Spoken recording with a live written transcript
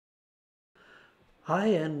Hi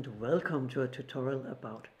and welcome to a tutorial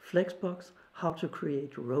about Flexbox, how to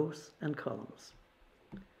create rows and columns.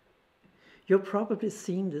 You've probably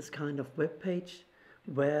seen this kind of web page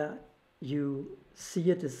where you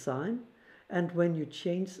see a design, and when you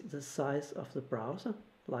change the size of the browser,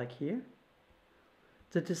 like here,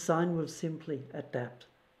 the design will simply adapt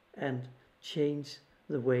and change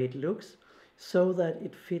the way it looks so that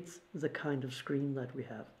it fits the kind of screen that we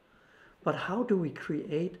have. But how do we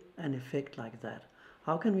create an effect like that?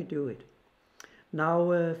 How can we do it?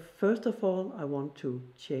 Now, first of all, I want to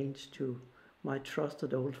change to my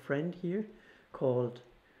trusted old friend here called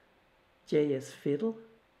JS Fiddle,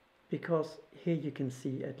 because here you can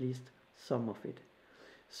see at least some of it.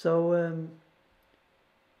 So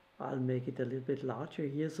I'll make it a little bit larger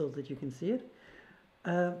here so that you can see it.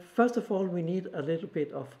 First of all, we need a little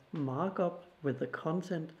bit of markup with the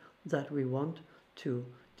content that we want to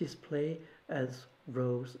display as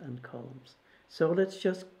rows and columns. So let's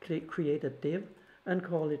just create a div and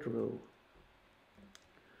call it row.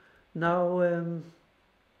 Now,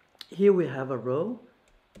 here we have a row,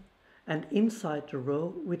 and inside the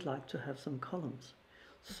row we'd like to have some columns.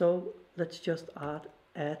 So let's just add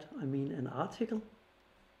an article.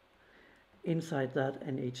 Inside that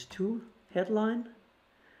an H2 headline,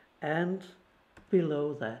 and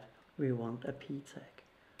below that we want a P tag.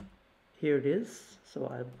 Here it is, so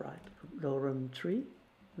I'll write lorem 3.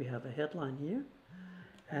 We have a headline here,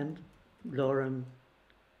 and lorem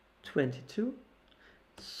 22,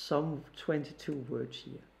 some 22 words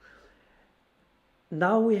here.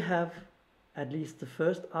 Now we have at least the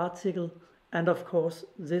first article, and of course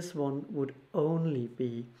this one would only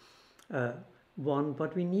be one,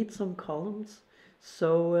 but we need some columns.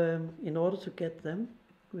 So in order to get them,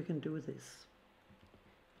 we can do this.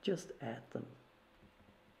 Just add them.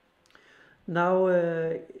 Now,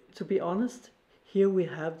 to be honest, here we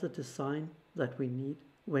have the design that we need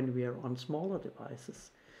when we are on smaller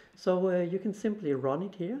devices. So you can simply run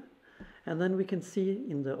it here, and then we can see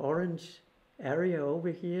in the orange area over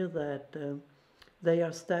here that they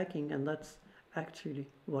are stacking, and that's actually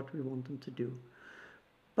what we want them to do.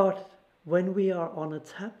 But when we are on a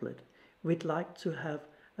tablet, we'd like to have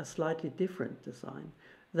a slightly different design.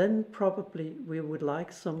 Then probably we would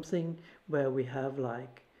like something where we have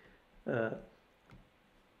like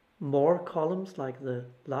more columns, like the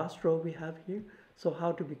last row we have here. So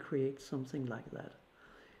how do we create something like that?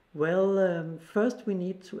 Well, first we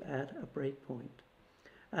need to add a breakpoint.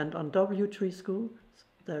 And on W3 School,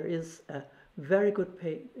 there is a very good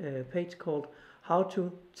page called How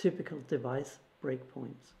to Typical Device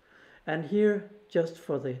Breakpoints. And here, just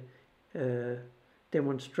for the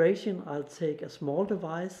demonstration, I'll take a small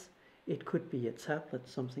device. It could be a tablet,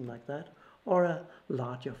 something like that, or a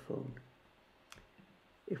larger phone.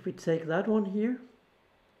 If we take that one here,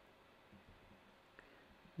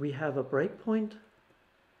 we have a breakpoint,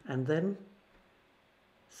 and then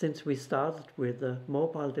since we started with the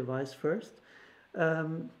mobile device first,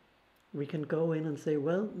 we can go in and say,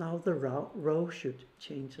 well, now the row should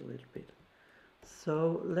change a little bit.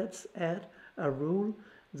 So let's add a rule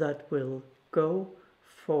that will go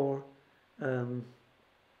for the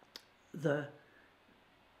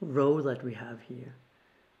row that we have here.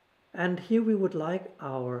 And here we would like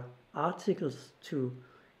our articles to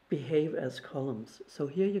behave as columns. So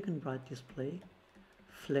here you can write display,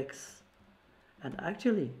 flex, and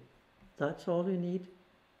actually that's all you need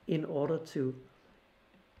in order to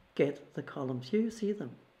get the columns. Here you see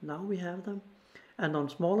them. Now we have them. And on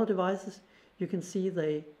smaller devices, you can see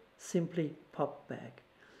they simply pop back.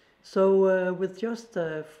 So with just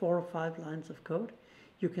 4 or 5 lines of code,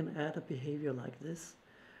 you can add a behavior like this.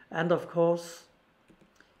 And of course,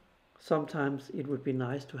 sometimes it would be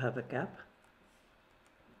nice to have a gap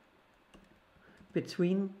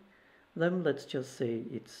between them. Let's just say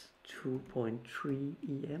it's 2.3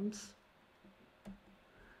 EMs.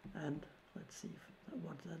 And let's see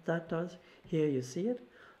what that does. Here you see it.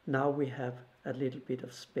 Now we have a little bit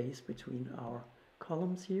of space between our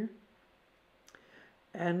columns here.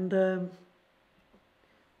 And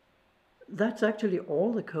that's actually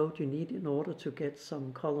all the code you need in order to get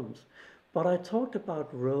some columns. But I talked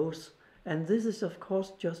about rows, and this is of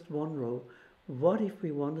course just one row. What if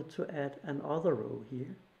we wanted to add another row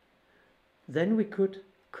here? Then we could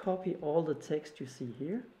copy all the text you see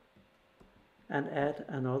here and add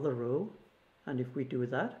another row. And if we do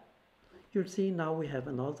that, you'll see now we have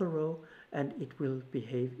another row, and it will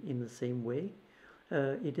behave in the same way.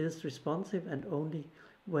 It is responsive, and only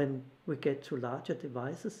when we get to larger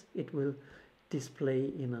devices, it will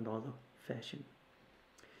display in another fashion.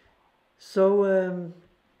 So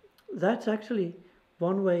that's actually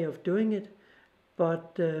one way of doing it,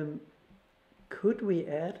 but could we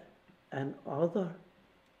add an other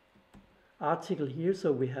article here,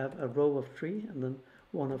 so we have a row of 3 and then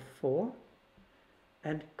one of 4?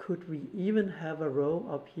 And could we even have a row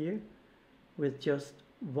up here with just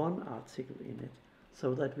one article in it,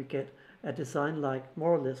 so that we get a design like,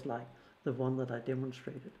 more or less like the one that I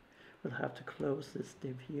demonstrated? We'll have to close this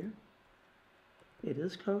div here. It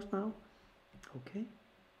is closed now. Okay.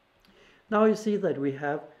 Now you see that we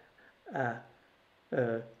have a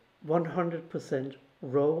 100%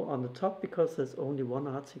 row on the top because there's only one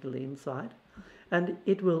article inside, and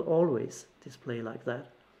it will always display like that.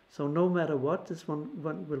 So no matter what, this one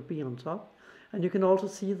will be on top. And you can also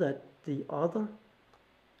see that the other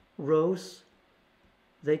rows,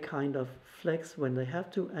 they kind of flex when they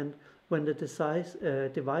have to, and when the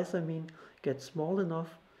device gets small enough,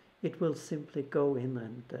 it will simply go in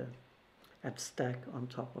and stack on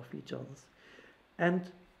top of each other.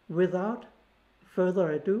 And without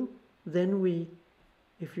further ado, then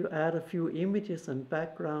if you add a few images and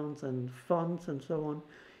backgrounds and fonts and so on,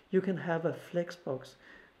 you can have a Flexbox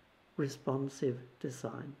responsive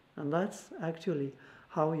design. And that's actually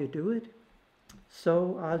how you do it.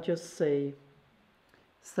 So I'll just say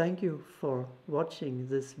thank you for watching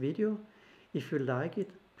this video. If you like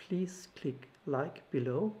it, please click like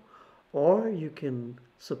below, or you can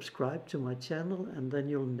subscribe to my channel, and then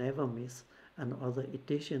you'll never miss another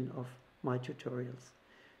edition of my tutorials.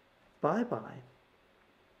 Bye bye.